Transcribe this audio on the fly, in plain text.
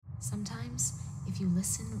Sometimes, if you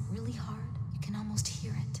listen really hard, you can almost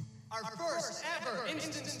hear it. Our first ever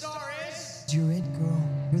instant star is... You're it, girl.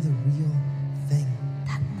 You're the real thing.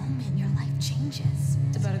 That moment your life changes.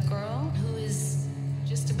 It's about a girl who is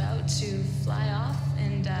just about to fly off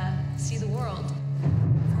and see the world.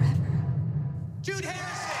 Forever. Jude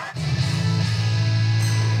Harrison!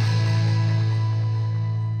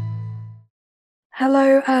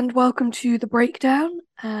 Hello and welcome to The Breakdown,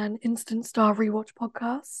 an Instant Star Rewatch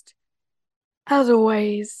podcast. As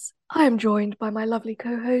always, I am joined by my lovely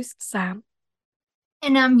co-host, Sam.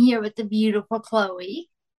 And I'm here with the beautiful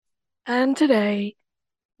Chloe. And today,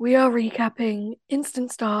 we are recapping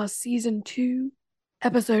Instant Stars Season 2,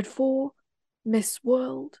 Episode 4, Miss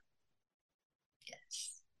World.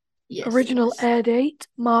 Yes. Original air date,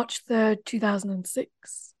 March 3rd,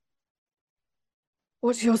 2006.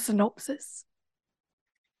 What's your synopsis?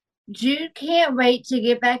 Jude can't wait to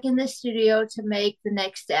get back in the studio to make the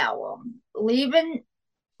next album. Liam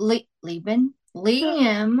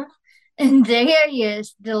and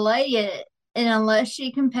Darius delay it, and unless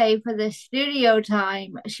she can pay for the studio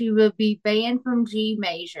time, she will be banned from G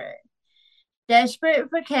Major. Desperate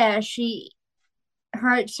for cash, she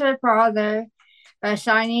hurts her father by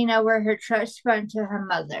signing over her trust fund to her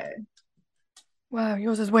mother. Wow,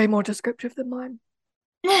 yours is way more descriptive than mine.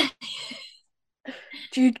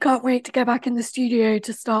 Jude can't wait to get back in the studio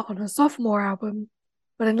to start on her sophomore album,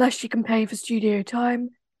 but unless she can pay for studio time,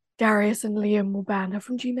 Darius and Liam will ban her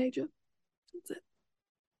from G Major. That's it.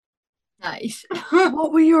 Nice.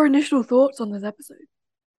 What were your initial thoughts on this episode?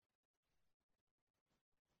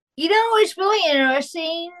 It's really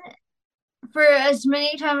interesting. For as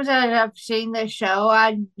many times as I've seen the show,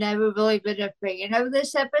 I've never really been a fan of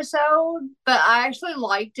this episode, but I actually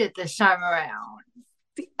liked it this time around.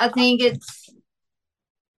 I think it's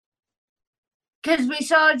because we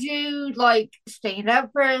saw Jude stand up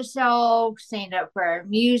for herself, stand up for her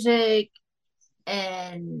music,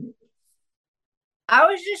 and I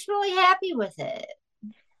was just really happy with it.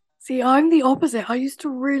 See, I'm the opposite. I used to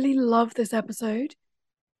really love this episode,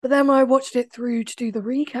 but then when I watched it through to do the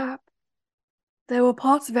recap, there were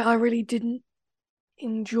parts of it I really didn't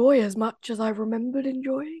enjoy as much as I remembered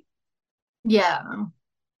enjoying. Yeah.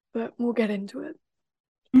 But we'll get into it.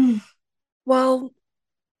 Well,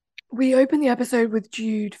 we open the episode with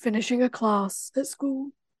Jude finishing a class at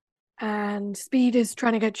school, and Speed is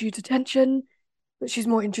trying to get Jude's attention, but she's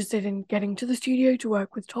more interested in getting to the studio to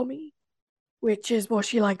work with Tommy, which is what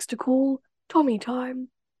she likes to call Tommy time,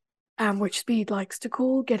 and which Speed likes to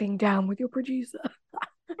call getting down with your producer.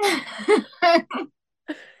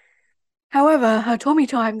 However, her Tommy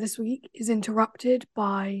time this week is interrupted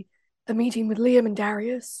by a meeting with Liam and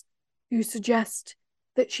Darius, who suggest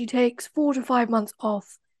that she takes 4 to 5 months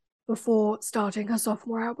off before starting her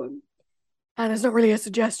sophomore album. And it's not really a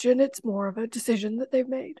suggestion, it's more of a decision that they've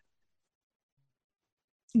made.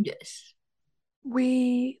 Yes.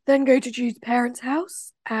 We then go to Jude's parents'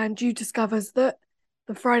 house, and Jude discovers that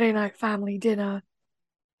the Friday night family dinner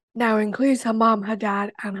now includes her mum, her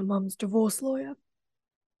dad, and her mum's divorce lawyer.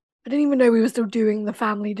 I didn't even know we were still doing the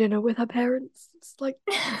family dinner with her parents. It's like,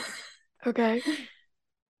 okay.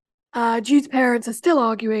 Jude's parents are still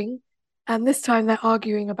arguing, and this time they're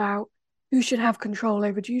arguing about who should have control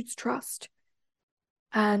over Jude's trust.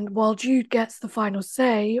 And while Jude gets the final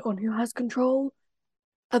say on who has control,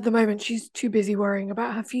 at the moment she's too busy worrying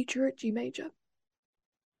about her future at G Major.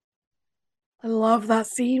 I love that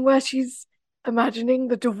scene where she's imagining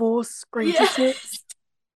the divorce greatest hits.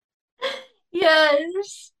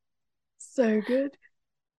 Yes. So good.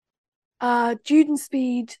 Jude and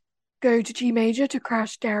Speed go to G Major to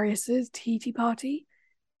crash Darius's Tahiti party,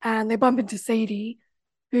 and they bump into Sadie,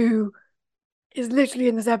 who is literally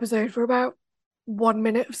in this episode for about 1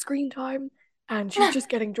 minute of screen time, and she's just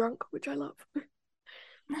getting drunk, which I love.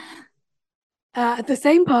 At the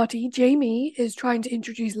same party, Jamie is trying to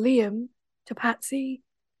introduce Liam to Patsy,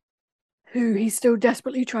 who he's still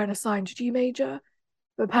desperately trying to sign to G Major,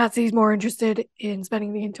 but Patsy's more interested in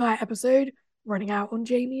spending the entire episode running out on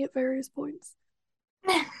Jamie at various points.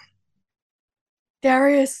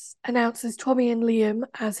 Darius announces Tommy and Liam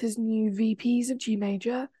as his new VPs of G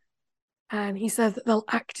Major, and he says that they'll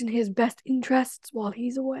act in his best interests while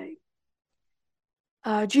he's away.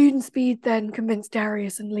 Jude and Speed then convince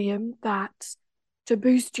Darius and Liam that to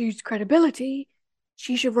boost Jude's credibility,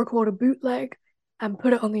 she should record a bootleg and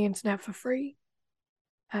put it on the internet for free.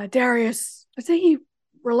 Darius, I'd say he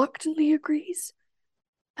reluctantly agrees,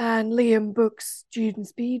 and Liam books Jude and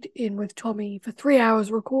Speed in with Tommy for 3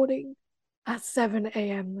 hours recording at 7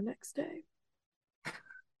 a.m. the next day.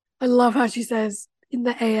 I love how she says, in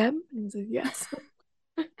the AM, and he says yes.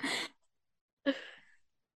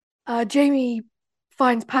 Jamie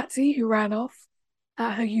finds Patsy, who ran off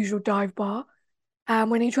at her usual dive bar, and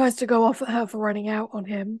when he tries to go off at her for running out on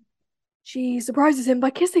him, she surprises him by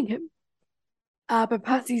kissing him. But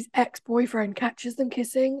Patsy's ex-boyfriend catches them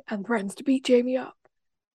kissing and threatens to beat Jamie up,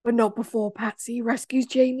 but not before Patsy rescues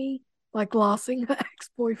Jamie by glassing her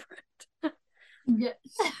ex-boyfriend. Yes.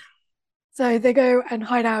 So they go and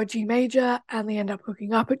hide out at G Major, and they end up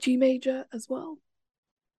hooking up at G Major as well.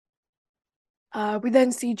 We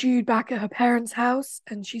then see Jude back at her parents' house,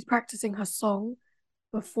 and she's practicing her song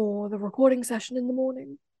before the recording session in the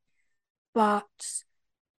morning. But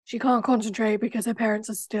she can't concentrate because her parents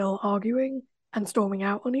are still arguing and storming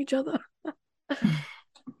out on each other.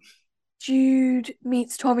 Jude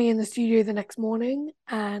meets Tommy in the studio the next morning,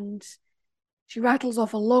 and she rattles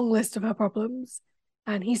off a long list of her problems,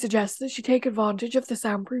 and he suggests that she take advantage of the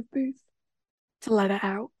soundproof booth to let it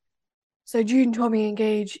out. So Jude and Tommy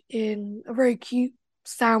engage in a very cute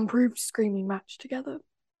soundproof screaming match together.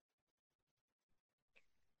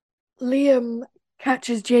 Liam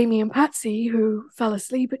catches Jamie and Patsy, who fell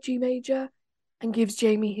asleep at G Major, and gives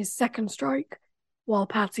Jamie his second strike, while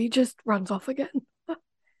Patsy just runs off again.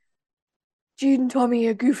 Jude and Tommy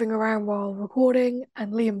are goofing around while recording,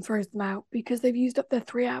 and Liam throws them out because they've used up their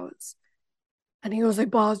 3 hours. And he also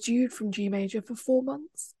bars Jude from G Major for 4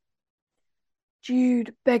 months.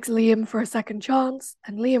 Jude begs Liam for a second chance,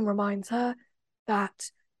 and Liam reminds her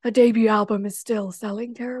that her debut album is still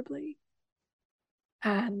selling terribly,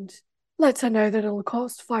 and lets her know that it'll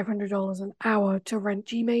cost $500 an hour to rent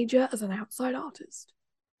G Major as an outside artist.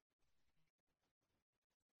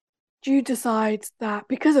 Jude decides that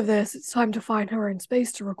because of this, it's time to find her own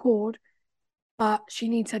space to record, but she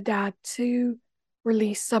needs her dad to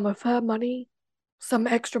release some of her money, some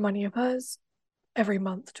extra money of hers, every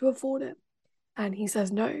month to afford it. And he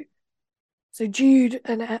says no. So Jude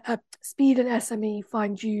and Speed and SME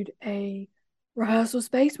find Jude a rehearsal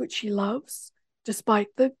space, which she loves, despite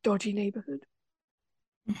the dodgy neighborhood.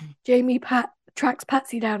 Jamie tracks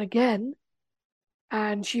Patsy down again,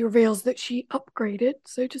 and she reveals that she upgraded,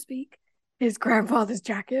 so to speak, his grandfather's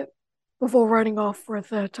jacket before running off for a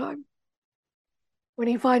third time. When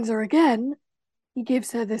he finds her again, he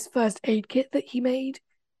gives her this first aid kit that he made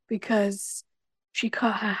because she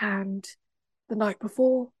cut her hand the night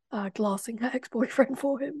before, glassing her ex-boyfriend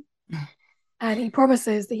for him. And he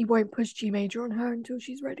promises that he won't push G Major on her until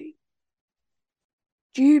she's ready.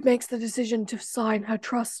 Jude makes the decision to sign her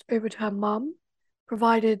trust over to her mum,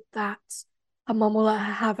 provided that her mum will let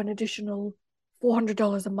her have an additional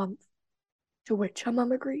 $400 a month, to which her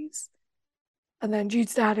mum agrees. And then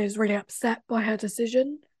Jude's dad is really upset by her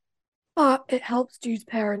decision, but it helps Jude's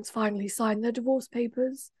parents finally sign their divorce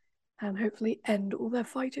papers and hopefully end all their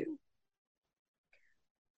fighting.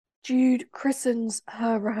 Jude christens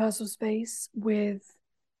her rehearsal space with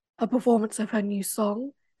a performance of her new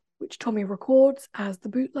song, which Tommy records as the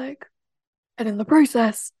bootleg. And in the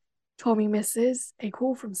process, Tommy misses a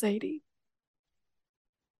call from Sadie.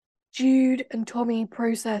 Jude and Tommy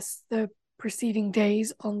process the preceding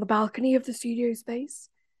days on the balcony of the studio space,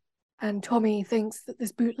 and Tommy thinks that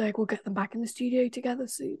this bootleg will get them back in the studio together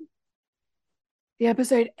soon. The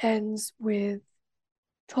episode ends with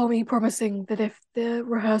Tommy promising that if the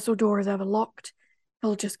rehearsal door is ever locked,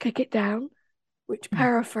 he'll just kick it down, which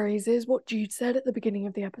paraphrases what Jude said at the beginning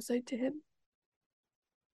of the episode to him.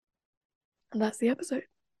 And that's the episode.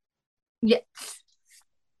 Yes.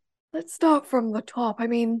 Let's start from the top. I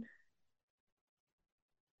mean,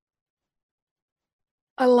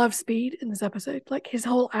 I love Speed in this episode. Like, his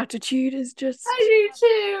whole attitude is just... I do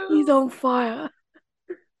too. He's on fire.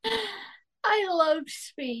 I love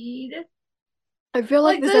Speed. I feel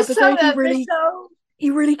like this episode,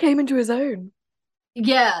 he really came into his own.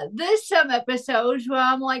 Yeah, there's some episodes where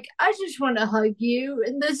I'm like, I just want to hug you.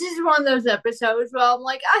 And this is one of those episodes where I'm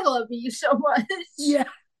like, I love you so much. Yeah.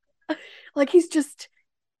 Like, he just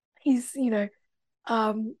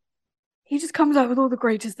comes out with all the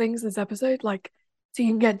greatest things in this episode. Like, so you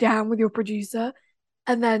can get down with your producer.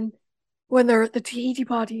 And then when they're at the Tahiti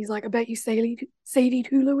party, he's like, I bet you Sadie'd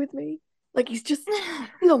hula with me. Like, he's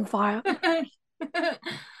on fire.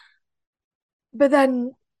 But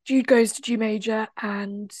then Jude goes to G Major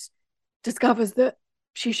and discovers that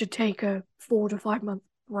she should take a 4 to 5 month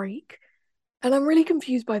break. And I'm really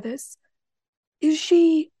confused by this. Is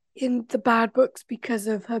she in the bad books because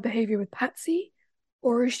of her behavior with Patsy?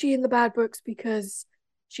 Or is she in the bad books because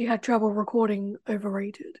she had trouble recording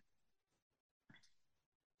Overrated?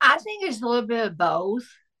 I think it's a little bit of both.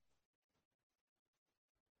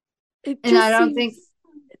 It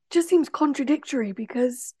just seems contradictory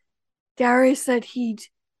because Gary said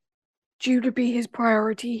Jude would be his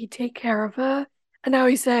priority, he'd take care of her, And now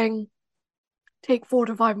he's saying take 4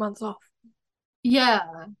 to 5 months off. Yeah.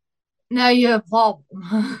 Now you have a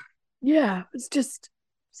problem. Yeah, it's just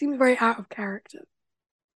seems very out of character.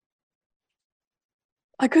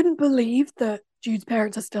 I couldn't believe that Jude's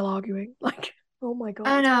parents are still arguing. Like, oh my I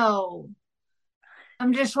god. know.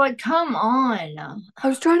 I'm just like, come on. I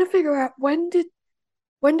was trying to figure out when did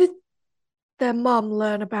their mum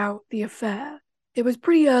learn about the affair? It was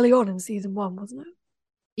pretty early on in season 1, wasn't it?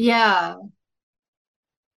 Yeah.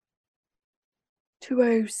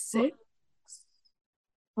 206?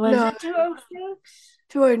 Was No, it 206?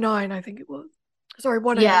 209, I think it was. Sorry,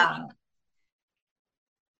 109.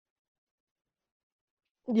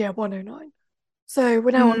 Yeah. Yeah, 109. So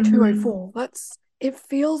we're now on Mhm. 204. It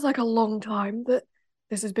feels like a long time that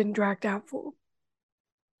this has been dragged out for.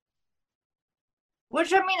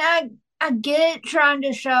 Which, I mean, I get trying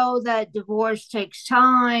to show that divorce takes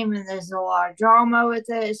time and there's a lot of drama with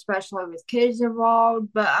it, especially with kids involved.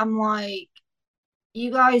 But I'm like,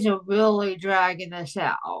 you guys are really dragging this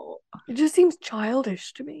out. It just seems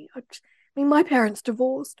childish to me. I mean, my parents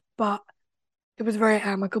divorced, but it was very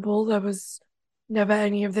amicable. There was never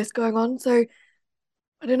any of this going on. So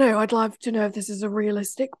I don't know. I'd love to know if this is a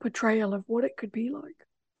realistic portrayal of what it could be like.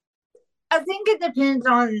 I think it depends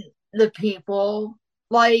on the people.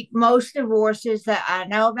 Like most divorces that I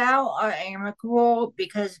know about are amicable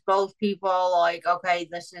because both people are like, okay,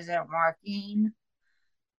 this isn't working.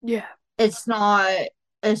 Yeah. It's not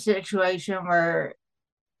a situation where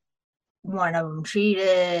one of them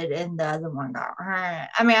cheated and the other one got hurt.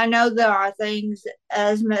 I mean, I know there are things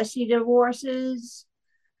as messy divorces.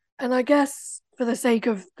 And I guess for the sake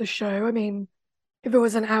of the show, I mean, if it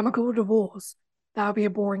was an amicable divorce, that would be a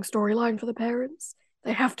boring storyline for the parents.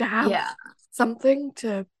 They have to have Yeah. something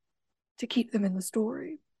to keep them in the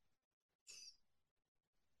story.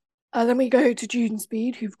 Then we go to Jude and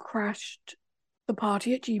Speed, who've crashed the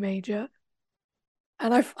party at G Major.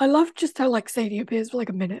 And I love just how like Sadie appears for like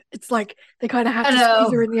a minute. It's like they kind of had I to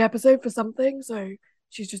squeeze her know. in the episode for something, so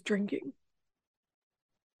she's just drinking.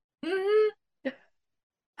 Hmm.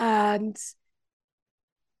 And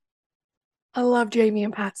I love Jamie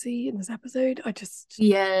and Patsy in this episode.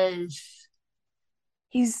 Yes.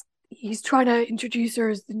 He's trying to introduce her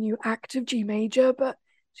as the new act of G Major, but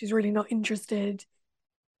she's really not interested,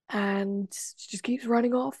 and she just keeps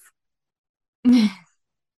running off.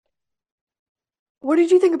 What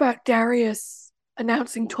did you think about Darius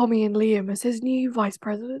announcing Tommy and Liam as his new vice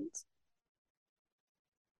presidents?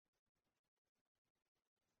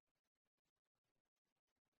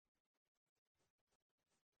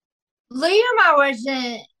 Liam, I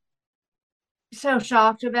wasn't so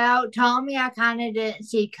shocked about. Tommy, I kind of didn't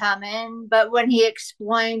see coming, but when he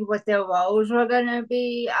explained what their roles were going to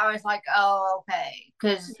be, I was like, oh, okay.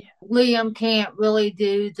 Because Yeah. Liam can't really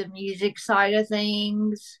do the music side of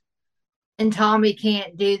things, and Tommy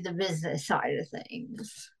can't do the business side of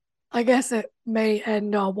things. I guess it may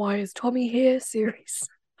end our Why Is Tommy Here series.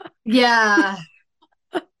 Yeah.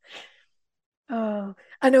 Uh,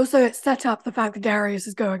 and also it set up the fact that Darius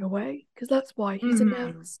is going away, because that's why he's Hmm.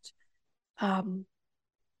 announced um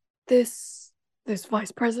this this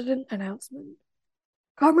vice president announcement.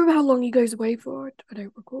 Can't remember how long he goes away for. I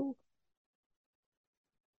don't recall.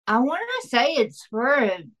 I want to say it's for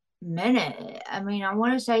a minute. I mean, I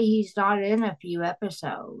want to say he's not in a few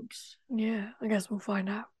episodes. Yeah, I guess we'll find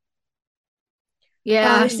out.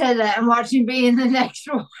 Yeah, I said that. I'm watching be in the next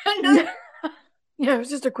one. Yeah, it was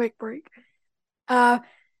just a quick break. Uh,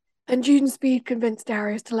 and Jude and Speed convinced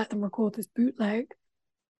Darius to let them record this bootleg,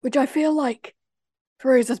 which I feel like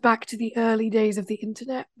throws us back to the early days of the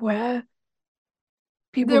internet where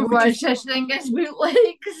people There would was just such thing as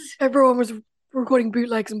bootlegs. everyone was recording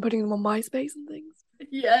bootlegs and putting them on MySpace and things.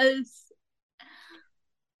 Yes.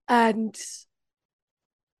 And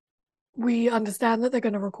we understand that they're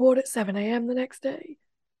going to record at 7 a.m. the next day.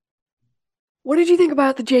 What did you think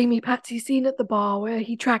about the Jamie Patsy scene at the bar where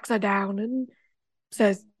he tracks her down and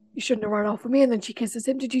says, "You shouldn't have run off with me," and then she kisses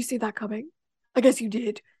him? Did you see that coming? I guess you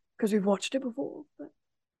did, because we've watched it before. But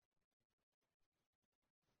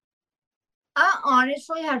I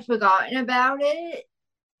honestly had forgotten about it.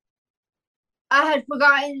 I had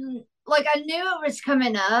forgotten, like, I knew it was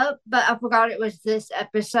coming up, but I forgot it was this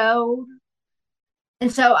episode.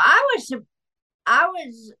 And so I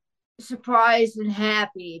was surprised and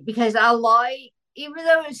happy because I like, even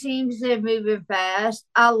though it seems they're moving fast,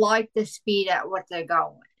 I like the speed at what they're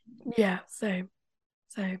going. yeah, same.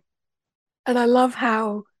 And I love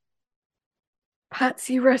how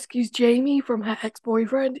Patsy rescues Jamie from her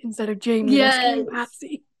ex-boyfriend instead of Jamie rescuing Yes.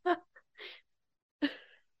 Patsy.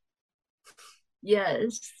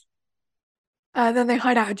 Yes. Then they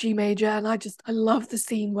hide out at G Major, and I love the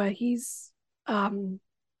scene where he's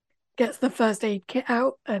gets the first aid kit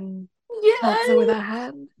out and helps her with Yeah. her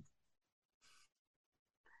hand.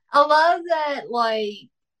 I love that, like,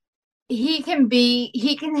 he can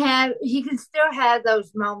still have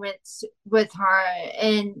those moments with her,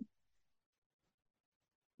 and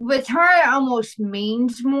with her it almost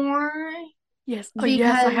means more Yes. Oh,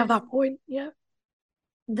 yes, I because have that point. Yeah.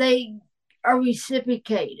 they are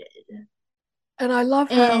reciprocated. And I love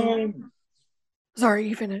how. and Sorry,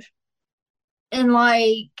 you finish. and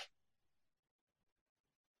like,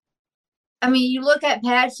 I mean, you look at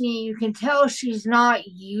Patsy and you can tell she's not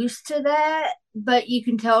used to that, but you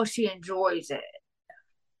can tell she enjoys it.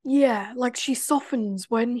 Yeah, like she softens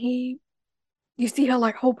when he. You see her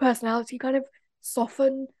like whole personality kind of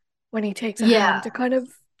soften when he takes her hand Yeah. to kind of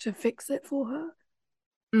to fix it for her.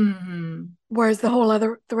 Mm-hmm. Whereas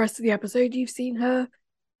the rest of the episode, you've seen her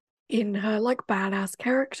in her like badass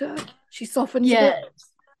character. She softens a bit. Yes.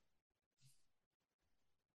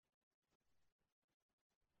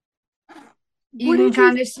 You What can did you?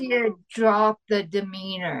 kind of see her drop the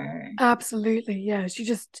demeanor. Absolutely, yeah. She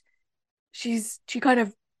kind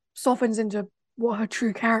of softens into what her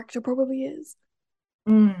true character probably is.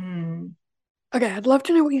 Mm-hmm. Okay, I'd love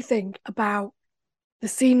to know what you think about the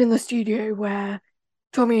scene in the studio where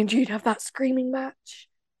Tommy and Jude have that screaming match,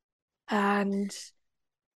 and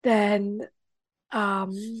then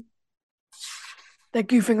um they're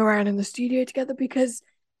goofing around in the studio together, because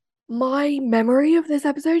my memory of this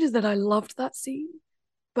episode is that I loved that scene,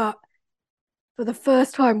 but for the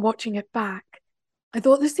first time watching it back, I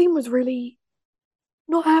thought the scene was really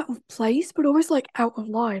not out of place, but almost like out of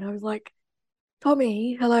line. I was like,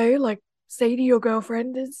 Tommy, hello, like Sadie, your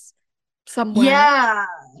girlfriend, is somewhere, Yeah.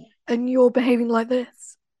 and you're behaving like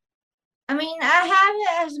this. I mean, I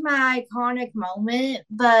have it as my iconic moment,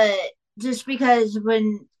 but just because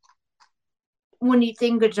when you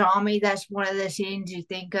think of Tommy, that's one of the scenes you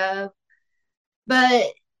think of. But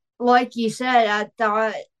like you said, I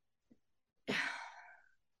thought,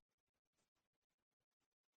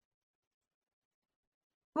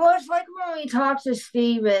 well, it's like when we talked to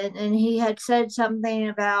Steven and he had said something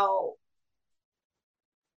about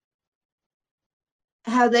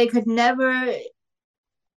how they could never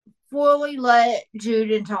fully let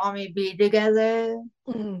Jude and Tommy be together.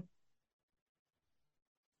 Mm.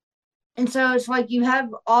 And so it's like you have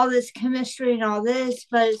all this chemistry and all this,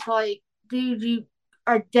 but it's like, dude, you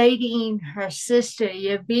are dating her sister.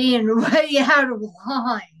 You're being way out of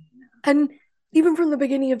line. And even from the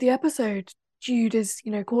beginning of the episode, Jude is,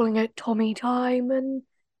 calling it Tommy time, and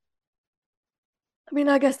I mean,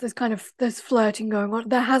 I guess there's flirting going on.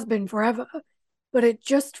 There has been forever, but it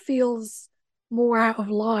just feels more out of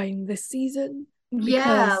line this season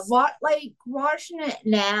Yeah, because what, like, watching it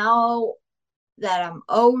now that I'm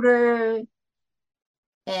older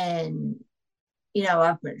and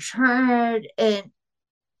I've matured, and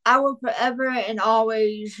I will forever and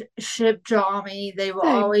always ship Tommy. They will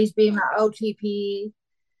same. always be my OTP.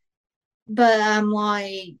 But I'm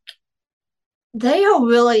like, they are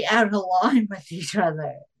really out of line with each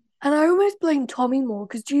other. And I almost blame Tommy more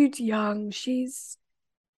because Jude's young. She's,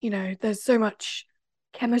 there's so much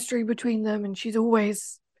chemistry between them, and she's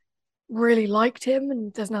always really liked him,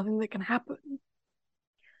 and there's nothing that can happen.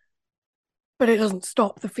 But it doesn't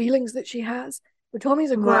stop the feelings that she has. But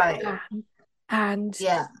Tommy's a grown Right. man, and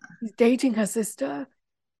Yeah. he's dating her sister.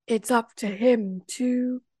 It's up to him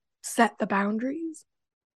to set the boundaries.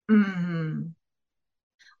 Mm-hmm.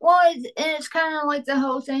 Well, it's kind of like the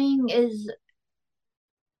whole thing is,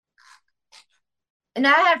 and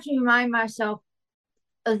I have to remind myself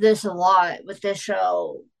of this a lot with this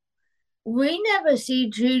show. We never see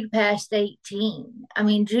Jude past 18. I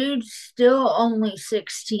mean, Jude's still only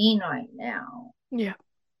 16 right now. Yeah,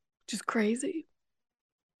 just crazy.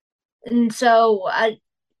 And so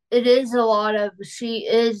it is a lot of, she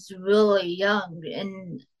is really young,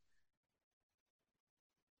 and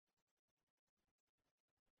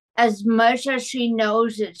as much as she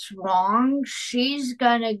knows it's wrong, she's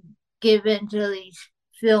gonna give into these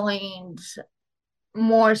feelings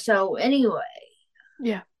more so anyway.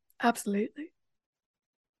 Yeah, absolutely.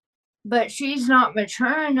 But she's not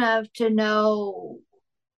mature enough to know,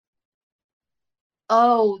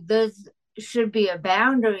 oh, this should be a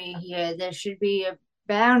boundary here. There should be a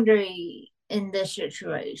boundary in this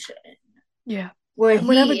situation Yeah. where And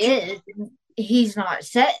whenever he is, he's not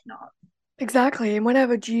setting on. exactly, and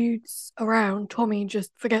whenever Jude's around, Tommy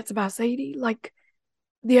just forgets about Sadie. Like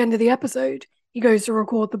the end of the episode, he goes to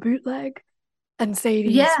record the bootleg, and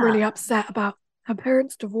Sadie's Yeah. really upset about her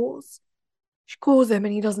parents' divorce. She calls him,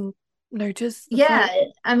 and he doesn't notice the Yeah, fight.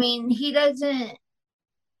 I mean, he doesn't,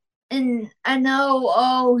 and I know,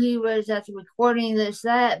 oh, he was at the recording, this,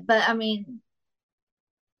 that, but I mean,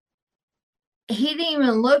 he didn't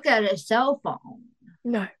even look at his cell phone.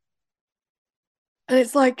 No. And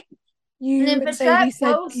it's like And you if and it's that Sadie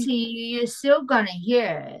said, close to you, you're still gonna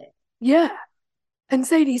hear it. yeah. And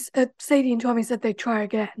Sadie and Tommy said they'd try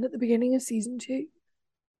again at the beginning of season 2.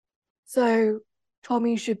 So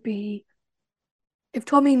Tommy should be, if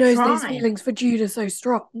Tommy knows that his Trying. feelings for Jude are so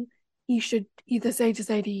strong, he should either say to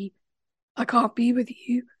Sadie, I can't be with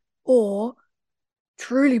you, or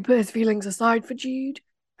truly put his feelings aside for Jude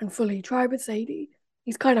and fully try with Sadie.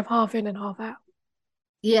 He's kind of half in and half out.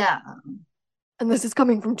 Yeah. And this is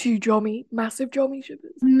coming from two massive Jommy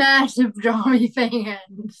shippers. Massive Johnny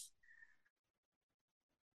fans.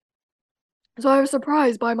 So I was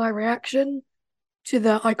surprised by my reaction to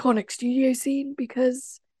the iconic studio scene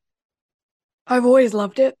because I've always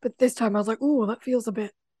loved it, but this time I was like, oh, that feels a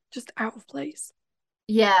bit just out of place.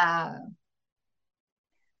 Yeah.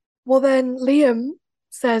 Well, then Liam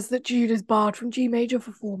says that Jude is barred from G Major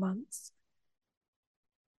for 4 months.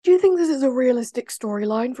 Do you think this is a realistic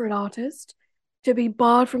storyline for an artist to be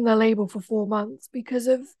barred from their label for 4 months because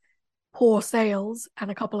of poor sales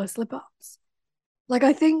and a couple of slip ups? Like,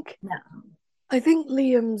 I think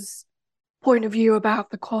Liam's point of view about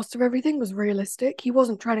the cost of everything was realistic. He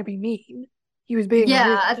wasn't trying to be mean. He was being Yeah,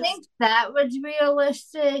 real. I think that was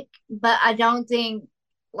realistic, but I don't think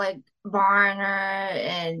like Barner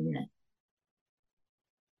and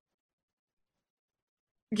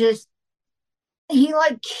just he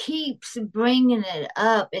like keeps bringing it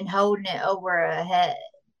up and holding it over her head.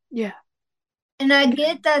 Yeah. And I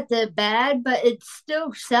get that they're bad, but it's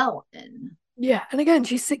still selling. Yeah. And again,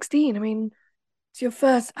 she's 16. I mean, it's your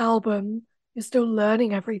first album. You're still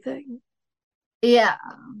learning everything. Yeah.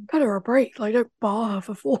 Cut her a break. Like, don't bar her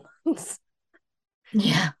for 4 months.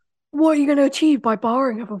 Yeah. What are you going to achieve by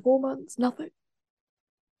barring her for 4 months? Nothing.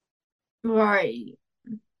 Right.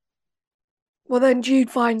 Well, then Jude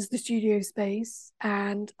finds the studio space,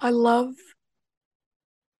 and I love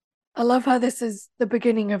how this is the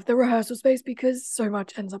beginning of the rehearsal space because so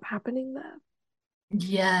much ends up happening there.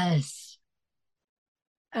 Yes.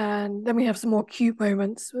 And then we have some more cute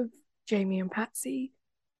moments with Jamie and Patsy.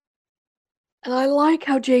 And I like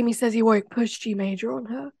how Jamie says he won't push G Major on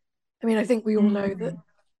her. I mean, I think we all know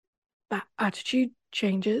that attitude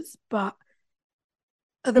changes, but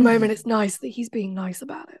at the moment, it's nice that he's being nice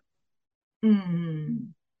about it. Mm.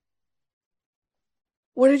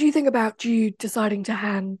 What did you think about Jude deciding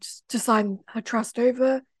to sign her trust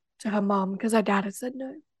over to her mum because her dad had said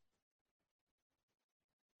no?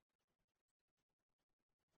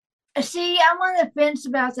 See, I'm on the fence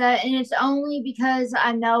about that, and it's only because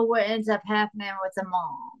I know what ends up happening with the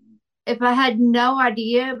mom. If I had no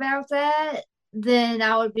idea about that, then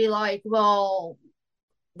I would be like, well,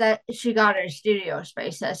 that she got her studio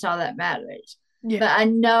space. That's all that matters. Yeah. But I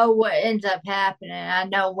know what ends up happening. I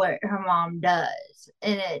know what her mom does,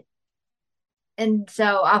 and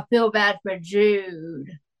so I feel bad for Jude.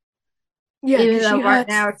 Yeah, even though right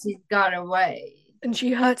now she's got her way. And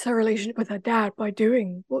she hurts her relationship with her dad by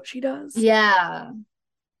doing what she does. Yeah.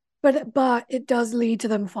 But it does lead to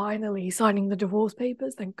them finally signing the divorce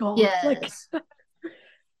papers, thank God. Yes. Like,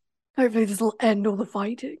 hopefully this will end all the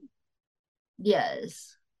fighting.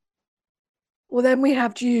 Yes. Well, then we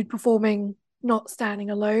have Jude performing Not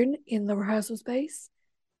Standing Alone in the rehearsal space.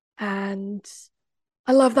 And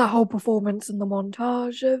I love that whole performance and the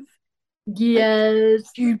montage of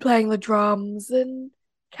Jude playing the drums and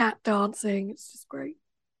Cat dancing. It's just great.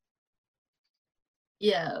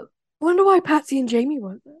 Yeah. I wonder why Patsy and Jamie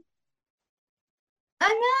weren't there.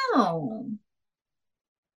 I know.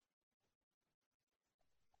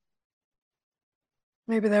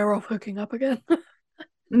 Maybe they were off hooking up again.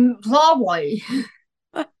 Probably.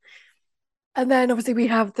 And then obviously we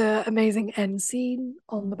have the amazing end scene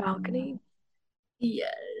on the balcony.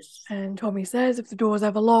 Yes. And Tommy says if the door's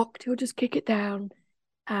ever locked, he'll just kick it down.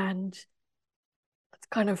 And it's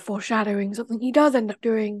kind of foreshadowing something he does end up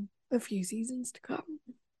doing a few seasons to come.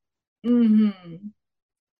 Mm-hmm.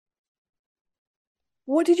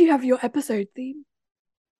 What did you have your episode theme?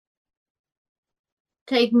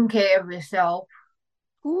 Taking care of yourself.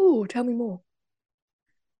 Ooh, tell me more.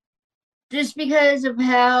 Just because of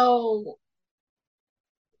how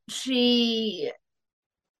she,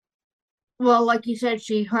 well, like you said,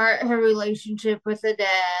 she hurt her relationship with the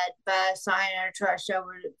dad by signing her trust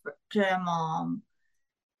over to her mom.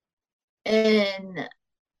 And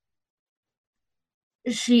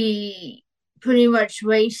she pretty much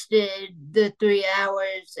wasted the 3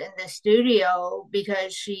 hours in the studio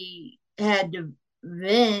because she had to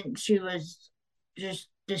Vince, she was just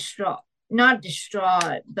distraught. Not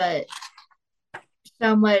distraught, but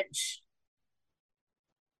so much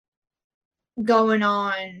going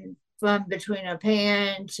on from between her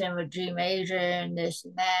parents and with G Major and this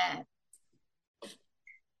and that.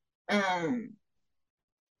 Um,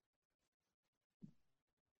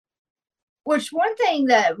 which one thing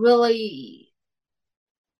that really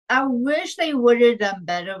I wish they would have done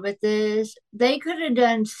better with this. They could have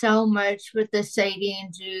done so much with the Sadie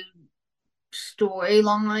and Jude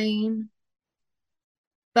storyline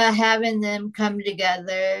by having them come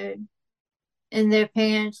together in their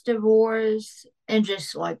parents' divorce and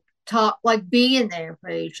just like talk, like being there for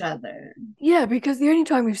each other. Yeah, because the only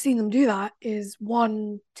time we've seen them do that is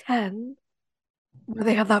 110, where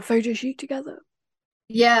they have that photo shoot together.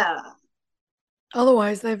 Yeah.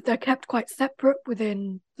 Otherwise, they're kept quite separate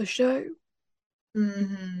within the show.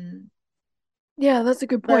 Mm-hmm. Yeah, that's a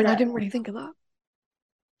good point. But, I didn't really think of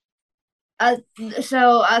that.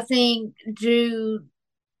 so I think Jude.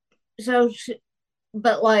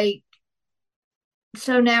 But like,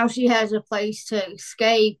 so now she has a place to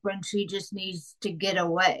escape when she just needs to get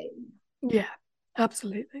away. Yeah,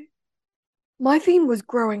 absolutely. My theme was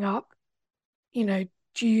growing up. You know,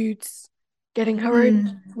 Jude's getting her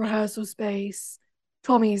own rehearsal space.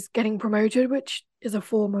 Tommy's getting promoted, which is a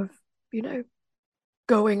form of,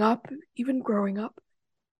 going up, even growing up.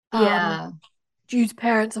 Yeah. Jude's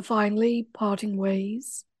parents are finally parting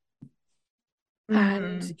ways.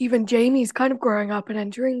 And Mm-hmm. even Jamie's kind of growing up and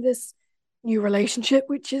entering this new relationship,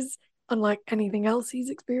 which is unlike anything else he's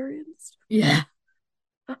experienced. Yeah.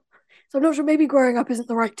 So I'm not sure, maybe growing up isn't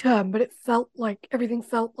the right term, but everything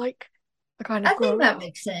felt like a kind of I think growing that up.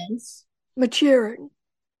 makes sense. Maturing.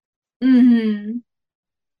 Mm-hmm.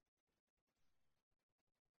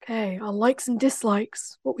 Okay, our likes and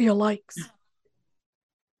dislikes. What were your likes?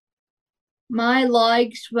 My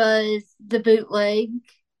likes was the bootleg,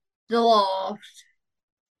 the loft,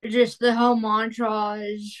 just the whole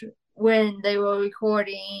montage when they were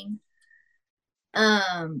recording.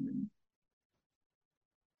 The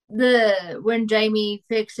when Jamie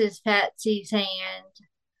fixes Patsy's hand.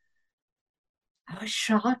 I was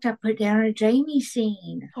shocked I put down a Jamie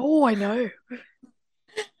scene. Oh, I know.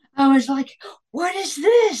 I was like, what is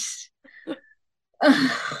this?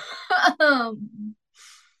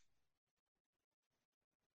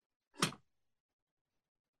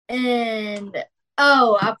 And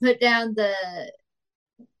I put down the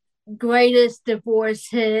greatest divorce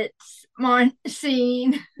hits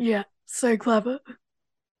scene. Yeah, so clever.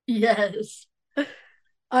 Yes.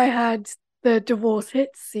 I had the divorce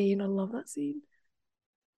hits scene. I love that scene.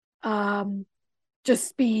 Just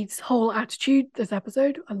Speed's whole attitude this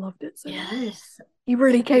episode. I loved it so much. Yes. He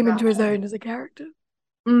really came into his own as a character.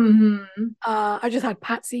 Mm-hmm. I just had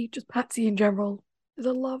Patsy, just Patsy in general is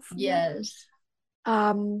a love. Yes.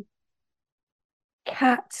 Kat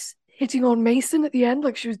hitting on Mason at the end,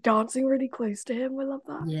 like she was dancing really close to him. I love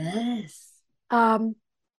that. Yes.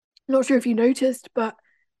 Not sure if you noticed, but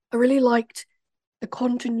I really liked the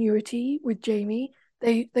continuity with Jamie.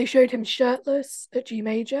 They showed him shirtless at G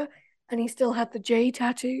Major, and he still had the J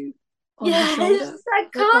tattoo on his shoulder. Yes, I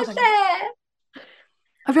caught that.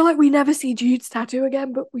 I feel like we never see Jude's tattoo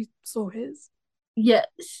again, but we saw his.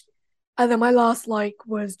 Yes. And then my last like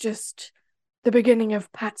was just the beginning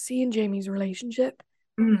of Patsy and Jamie's relationship.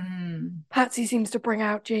 Mm-hmm. Patsy seems to bring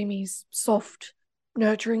out Jamie's soft,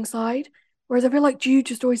 nurturing side, whereas I feel like Jude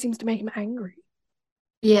just always seems to make him angry.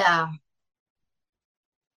 Yeah.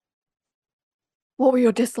 What were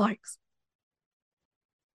your dislikes?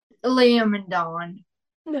 Liam and Dawn.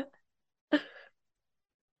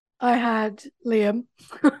 I had Liam.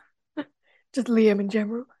 Just Liam in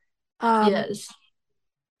general. Yes.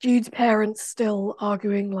 Jude's parents still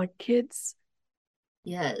arguing like kids.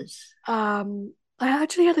 Yes. I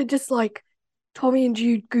actually had a dislike Tommy and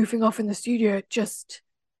Jude goofing off in the studio. It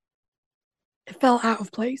felt out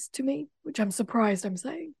of place to me, which I'm surprised I'm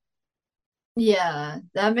saying. Yeah,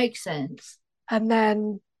 that makes sense. And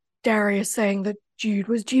then Darius saying that Jude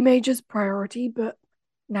was G Major's priority, but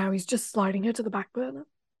now he's just sliding her to the back burner.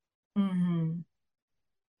 Mm-hmm.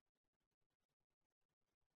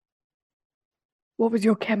 What was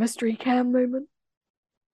your chemistry cam moment?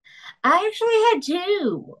 I actually had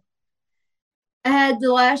two. I had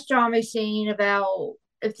the last drama scene about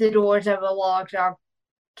if the door's ever locked, I'll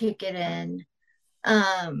kick it in.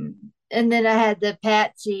 And then I had the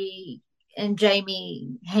Patsy and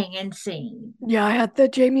Jamie hanging scene. Yeah, I had the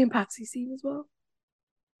Jamie and Patsy scene as well.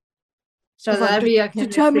 So that'd be a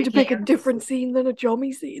determined to pick a cam. different scene than a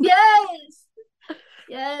Jommy scene. Yes.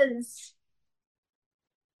 Yes.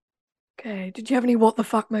 Okay, did you have any what the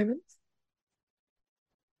fuck moments?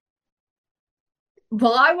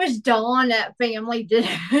 Well, I was Dawn at family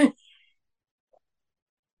dinner.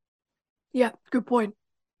 Yeah, good point.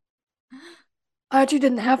 I actually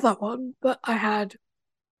didn't have that one, but I had.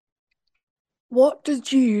 What does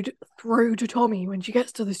Jude throw to Tommy when she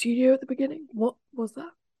gets to the studio at the beginning? What was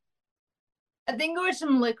that? I think it was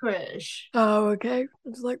some licorice. Oh, okay.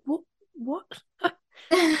 It's like, what? What?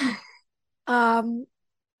 Um,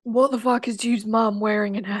 what the fuck is Jude's mum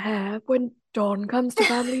wearing in her hair when Dawn comes to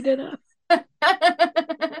family dinner?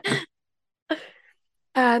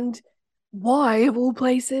 And why, of all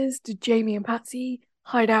places, did Jamie and Patsy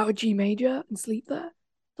hide out at G Major and sleep there?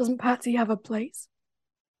 Doesn't Patsy have a place?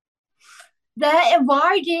 That and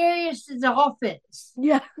why Darius's office?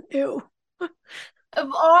 Yeah, ew. Of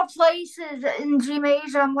all places in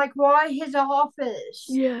Jamaica, I'm like, why his office?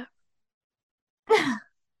 Yeah.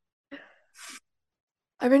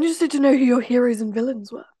 I'm interested to know who your heroes and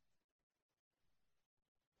villains were.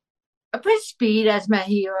 I put Speed as my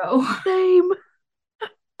hero. Same.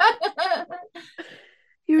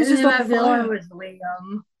 He was And just then on my villain fire. was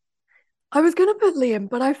Liam. I was gonna put Liam,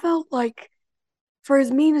 but I felt like, for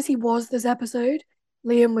as mean as he was this episode,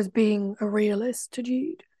 Liam was being a realist to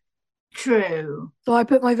Jude. True. So I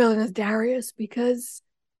put my villain as Darius because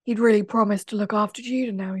he'd really promised to look after Jude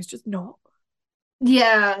and now he's just not.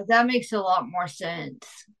 Yeah, that makes a lot more sense.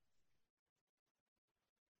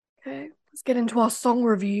 Okay, let's get into our song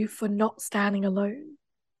review for Not Standing Alone.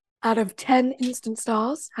 Out of 10 instant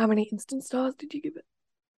stars, how many instant stars did you give it?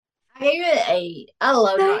 I gave it 8. I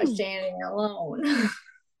love Not Same. Standing Alone.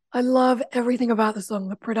 I love everything about the song,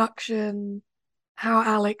 the production, how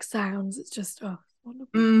Alex sounds. It's just, oh,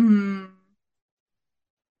 wonderful. Mm-hmm.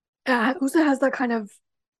 It also has that kind of,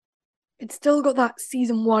 it's still got that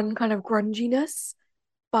season one kind of grunginess,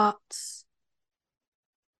 but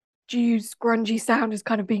Jude's grungy sound is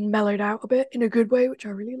kind of being mellowed out a bit in a good way, which I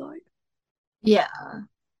really like. Yeah.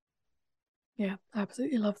 Yeah, I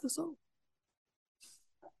absolutely love the song.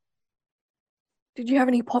 Did you have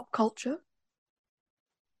any pop culture?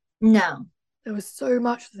 No. There was so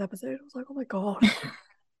much this episode. I was like, oh my God.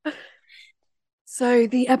 So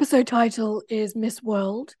the episode title is Miss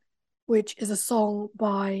World, which is a song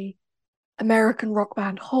by American rock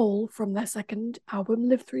band Hole from their second album,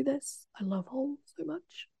 Live Through This. I love Hole so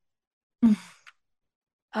much.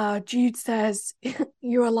 Jude says,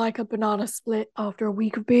 you are like a banana split after a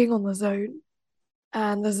week of being on the zone.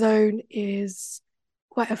 And the zone is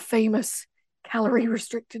quite a famous calorie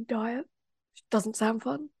restricted diet, which doesn't sound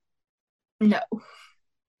fun. No.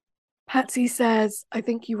 Patsy says, I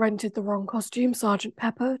think you rented the wrong costume, Sergeant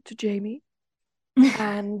Pepper, to Jamie.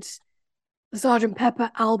 And the Sergeant Pepper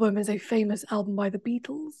album is a famous album by the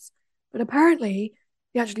Beatles. But apparently,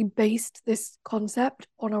 they actually based this concept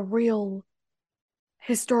on a real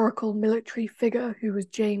historical military figure who was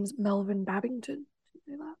James Melvin Babington. Did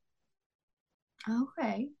you know that?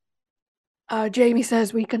 Okay. Jamie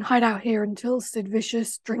says, we can hide out here until Sid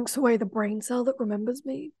Vicious drinks away the brain cell that remembers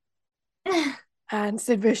me. And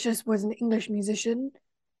Sid Vicious was an English musician,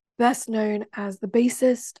 best known as the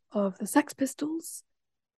bassist of the Sex Pistols,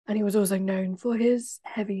 and he was also known for his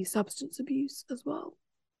heavy substance abuse as well.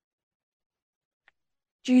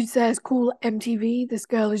 Jude says, cool MTV, this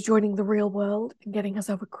girl is joining the real world and getting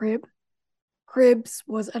herself a crib. Cribs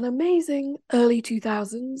was an amazing early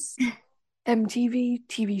 2000s MTV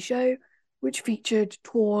TV show which featured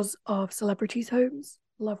tours of celebrities' homes.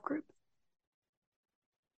 Love Cribs.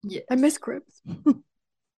 Yes. I miss Cribs.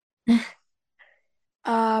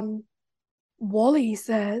 Wally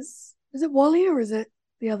says, is it Wally or is it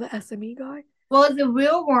the other SME guy? Well, The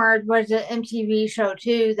Real World was an MTV show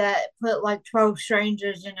too that put like 12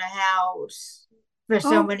 strangers in a house for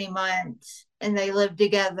so many months and they lived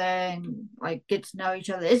together and like get to know each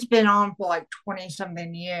other. It's been on for like 20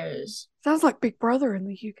 something years. Sounds like Big Brother in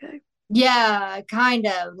the UK. Yeah, kind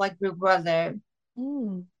of like Big Brother.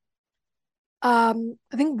 I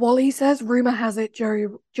think Wally says, rumor has it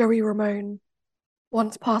Joey Ramone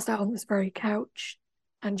once passed out on this very couch,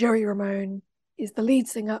 and Joey Ramone is the lead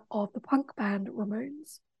singer of the punk band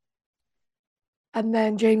Ramones. And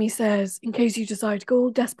then Jamie says, in case you decide to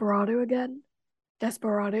call Desperado again,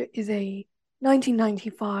 Desperado is a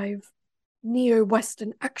 1995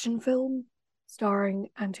 neo-Western action film starring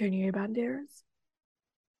Antonio Banderas.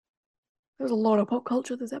 There's a lot of pop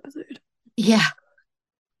culture this episode. Yeah.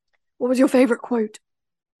 What was your favorite quote?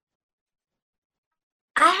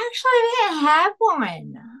 I actually didn't have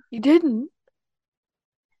one. You didn't?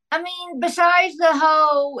 I mean, besides the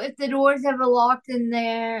whole, if the door's ever locked in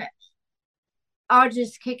there, I'll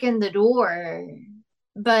just kick in the door.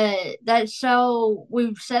 But that's so,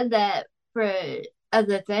 we've said that for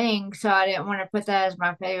other things, so I didn't want to put that as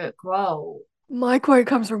my favorite quote. My quote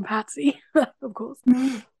comes from Patsy, of course.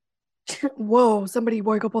 Whoa, somebody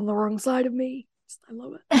woke up on the wrong side of me. I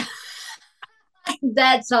love it.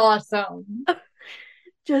 That's awesome.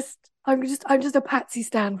 I'm just a Patsy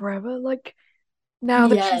stan forever. Like, now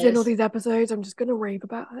that she's in all Yes. these episodes, I'm just gonna rave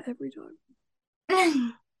about her every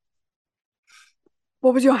time.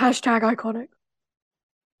 What was your hashtag iconic?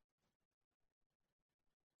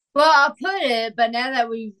 Well, I put it, but now that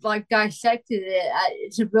we've like dissected it,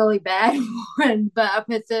 it's a really bad one. But I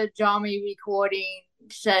put the Johnny recording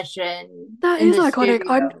session That in is the iconic.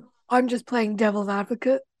 studio. I'm just playing devil's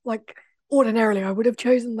advocate. Like, ordinarily I would have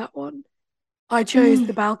chosen that one. I chose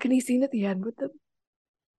the balcony scene at the end with them.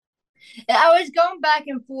 I was going back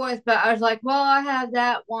and forth, but I was like, well, I have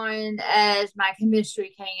that one as my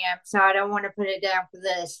chemistry cam, so I don't want to put it down for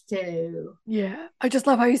this too. Yeah. I just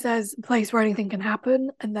love how he says a place where anything can happen,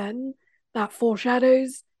 and then that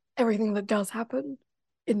foreshadows everything that does happen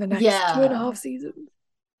in the next 2.5 seasons.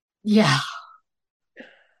 Yeah.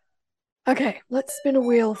 Okay, let's spin a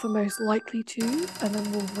wheel for most likely to, and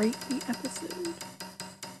then we'll rate the episode.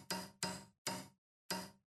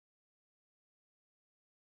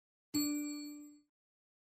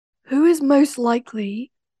 Who is most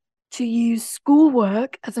likely to use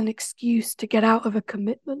schoolwork as an excuse to get out of a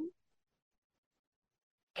commitment?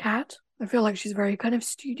 Kat? I feel like she's very kind of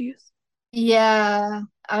studious. Yeah,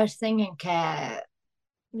 I was thinking Cat.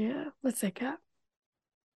 Yeah, let's say Kat.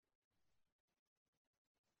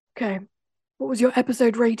 Okay. What was your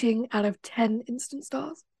episode rating out of 10 instant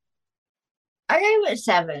stars? I gave it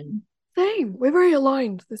 7. Same. We're very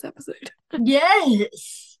aligned this episode.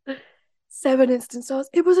 Yes. 7 instant stars.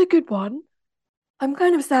 It was a good one. I'm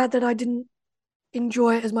kind of sad that I didn't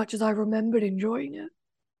enjoy it as much as I remembered enjoying it.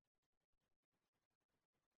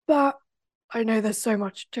 But I know there's so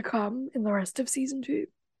much to come in the rest of season 2.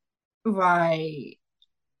 Right.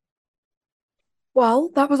 Well,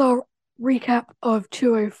 that was our recap of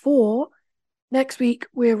 204. Next week,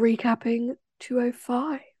 we're recapping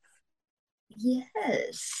 205. Yes.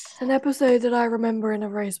 It's an episode that I remember in a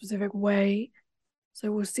very specific way.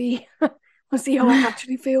 So we'll see. We'll see how I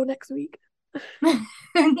actually feel next week.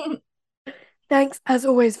 Thanks, as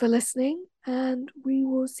always, for listening, and we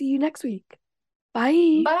will see you next week.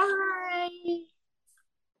 Bye. Bye.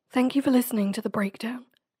 Thank you for listening to The Breakdown,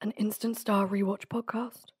 an Instant Star rewatch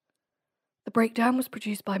podcast. The Breakdown was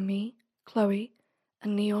produced by me, Chloe,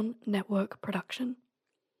 and Neon Network Production.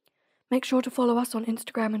 Make sure to follow us on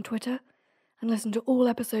Instagram and Twitter, and listen to all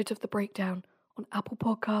episodes of The Breakdown on Apple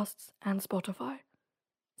Podcasts and Spotify.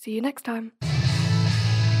 See you next time.